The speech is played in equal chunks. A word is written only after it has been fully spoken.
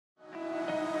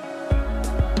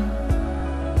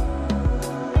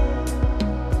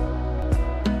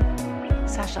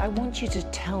I want you to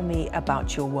tell me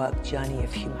about your work, Journey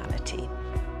of Humanity.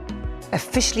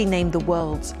 Officially named the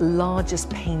world's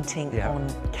largest painting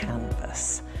on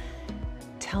canvas.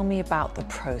 Tell me about the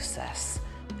process.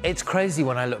 It's crazy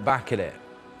when I look back at it,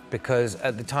 because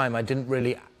at the time I didn't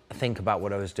really think about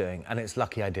what I was doing, and it's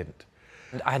lucky I didn't.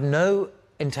 And I had no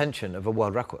intention of a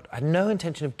world record. I had no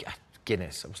intention of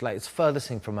Guinness. I was like, it's the furthest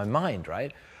thing from my mind,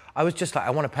 right? I was just like,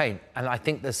 I want to paint, and I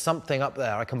think there's something up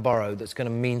there I can borrow that's going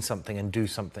to mean something and do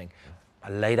something. I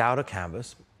laid out a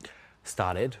canvas,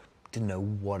 started, didn't know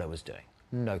what I was doing,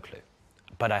 no clue.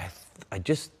 But I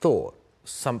just thought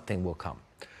something will come.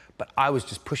 But I was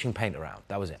just pushing paint around,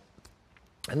 that was it.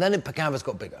 And then the canvas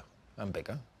got bigger and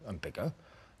bigger and bigger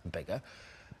and bigger.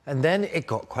 And then it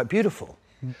got quite beautiful.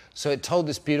 So it told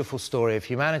this beautiful story of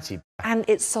humanity. And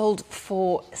it sold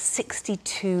for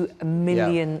 $62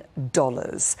 million.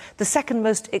 The second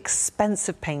most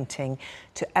expensive painting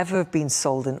to ever have been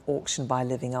sold in auction by a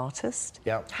living artist.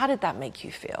 Yeah. How did that make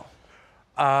you feel?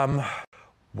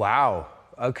 Wow,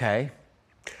 okay.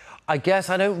 I guess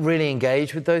I don't really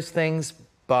engage with those things,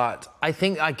 but I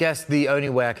guess the only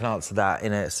way I can answer that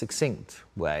in a succinct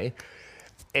way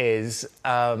is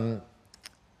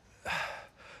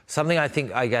something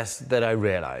I guess that I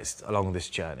realised along this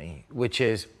journey, which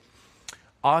is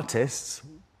artists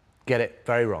get it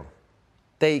very wrong.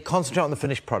 They concentrate on the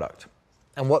finished product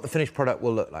and what the finished product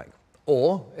will look like.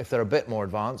 Or, if they're a bit more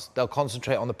advanced, they'll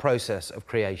concentrate on the process of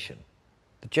creation,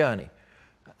 the journey,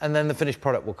 and then the finished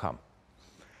product will come.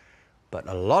 But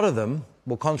a lot of them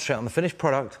will concentrate on the finished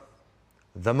product,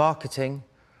 the marketing,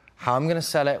 how I'm going to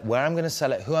sell it, where I'm going to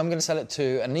sell it, who I'm going to sell it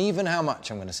to, and even how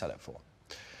much I'm going to sell it for,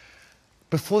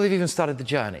 before they've even started the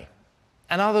journey.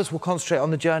 And others will concentrate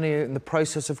on the journey and the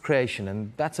process of creation,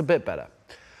 and that's a bit better.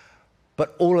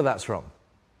 But all of that's wrong.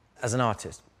 As an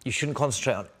artist, you shouldn't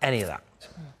concentrate on any of that.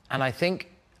 And I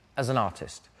think, as an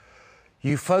artist,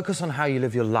 you focus on how you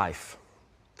live your life,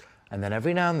 and then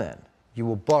every now and then, you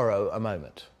will borrow a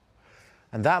moment.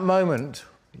 And that moment,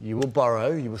 you will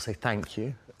borrow, you will say thank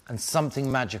you, and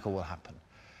something magical will happen.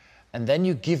 And then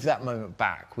you give that moment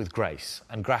back with grace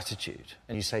and gratitude,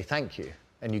 and you say thank you,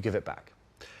 and you give it back.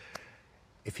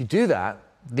 If you do that,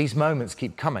 these moments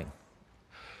keep coming.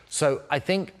 So I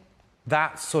think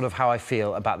that's sort of how I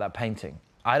feel about that painting.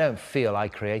 I don't feel I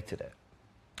created it.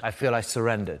 I feel I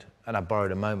surrendered, and I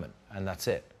borrowed a moment, and that's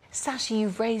it. Sacha,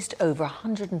 you've raised over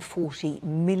 $140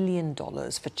 million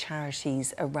for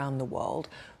charities around the world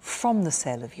from the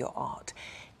sale of your art.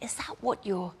 Is that what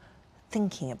you're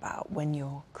thinking about when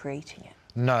you're creating it?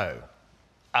 No.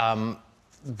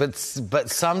 But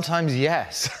sometimes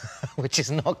yes, which is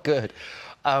not good.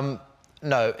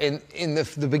 No, in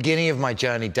the beginning of my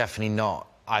journey, definitely not.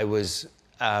 I was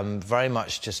very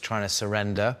much just trying to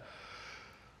surrender,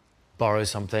 borrow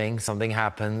something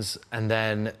happens, and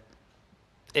then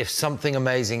if something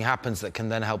amazing happens that can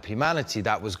then help humanity,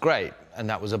 that was great, and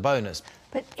that was a bonus.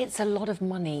 But it's a lot of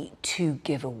money to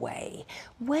give away.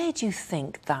 Where do you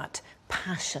think that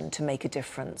passion to make a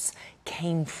difference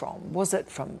came from? Was it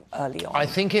from early on? I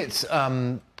think it's,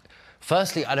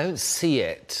 firstly, I don't see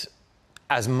it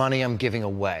as money I'm giving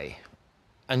away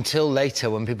until later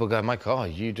when people go, my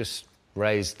God, you just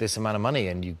raised this amount of money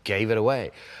and you gave it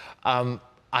away.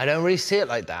 I don't really see it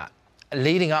like that.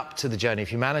 Leading up to the Journey of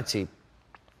Humanity,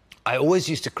 I always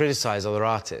used to criticize other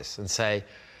artists and say,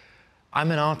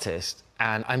 I'm an artist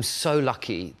and I'm so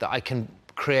lucky that I can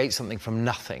create something from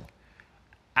nothing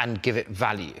and give it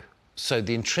value. So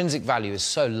the intrinsic value is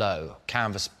so low,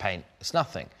 canvas, paint, it's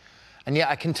nothing. And yet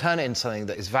I can turn it into something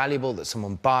that is valuable, that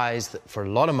someone buys that for a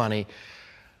lot of money.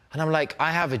 And I'm like,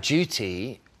 I have a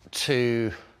duty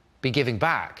to be giving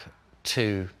back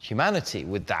to humanity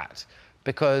with that,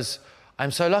 because I'm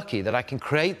so lucky that I can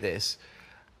create this,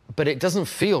 but it doesn't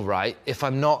feel right if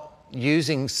I'm not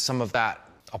using some of that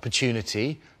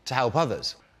opportunity to help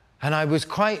others. And I was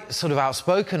quite sort of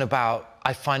outspoken about,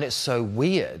 I find it so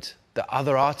weird that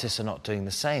other artists are not doing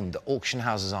the same, that auction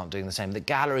houses aren't doing the same, that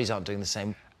galleries aren't doing the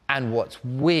same. And what's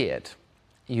weird,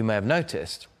 you may have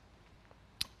noticed,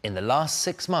 in the last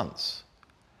 6 months,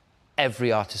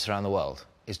 every artist around the world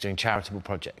is doing charitable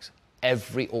projects.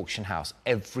 Every auction house,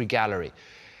 every gallery.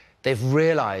 They've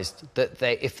realized that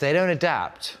if they don't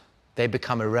adapt, they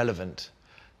become irrelevant,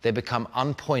 they become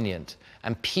unpoignant,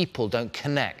 and people don't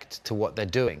connect to what they're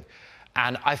doing.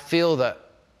 And I feel that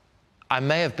I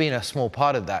may have been a small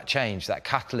part of that change, that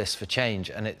catalyst for change,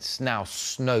 and it's now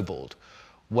snowballed,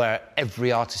 where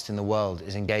every artist in the world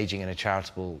is engaging in a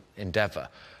charitable endeavor.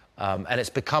 And it's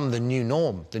become the new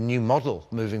norm, the new model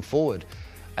moving forward.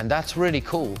 And that's really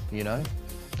cool, you know?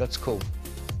 That's cool.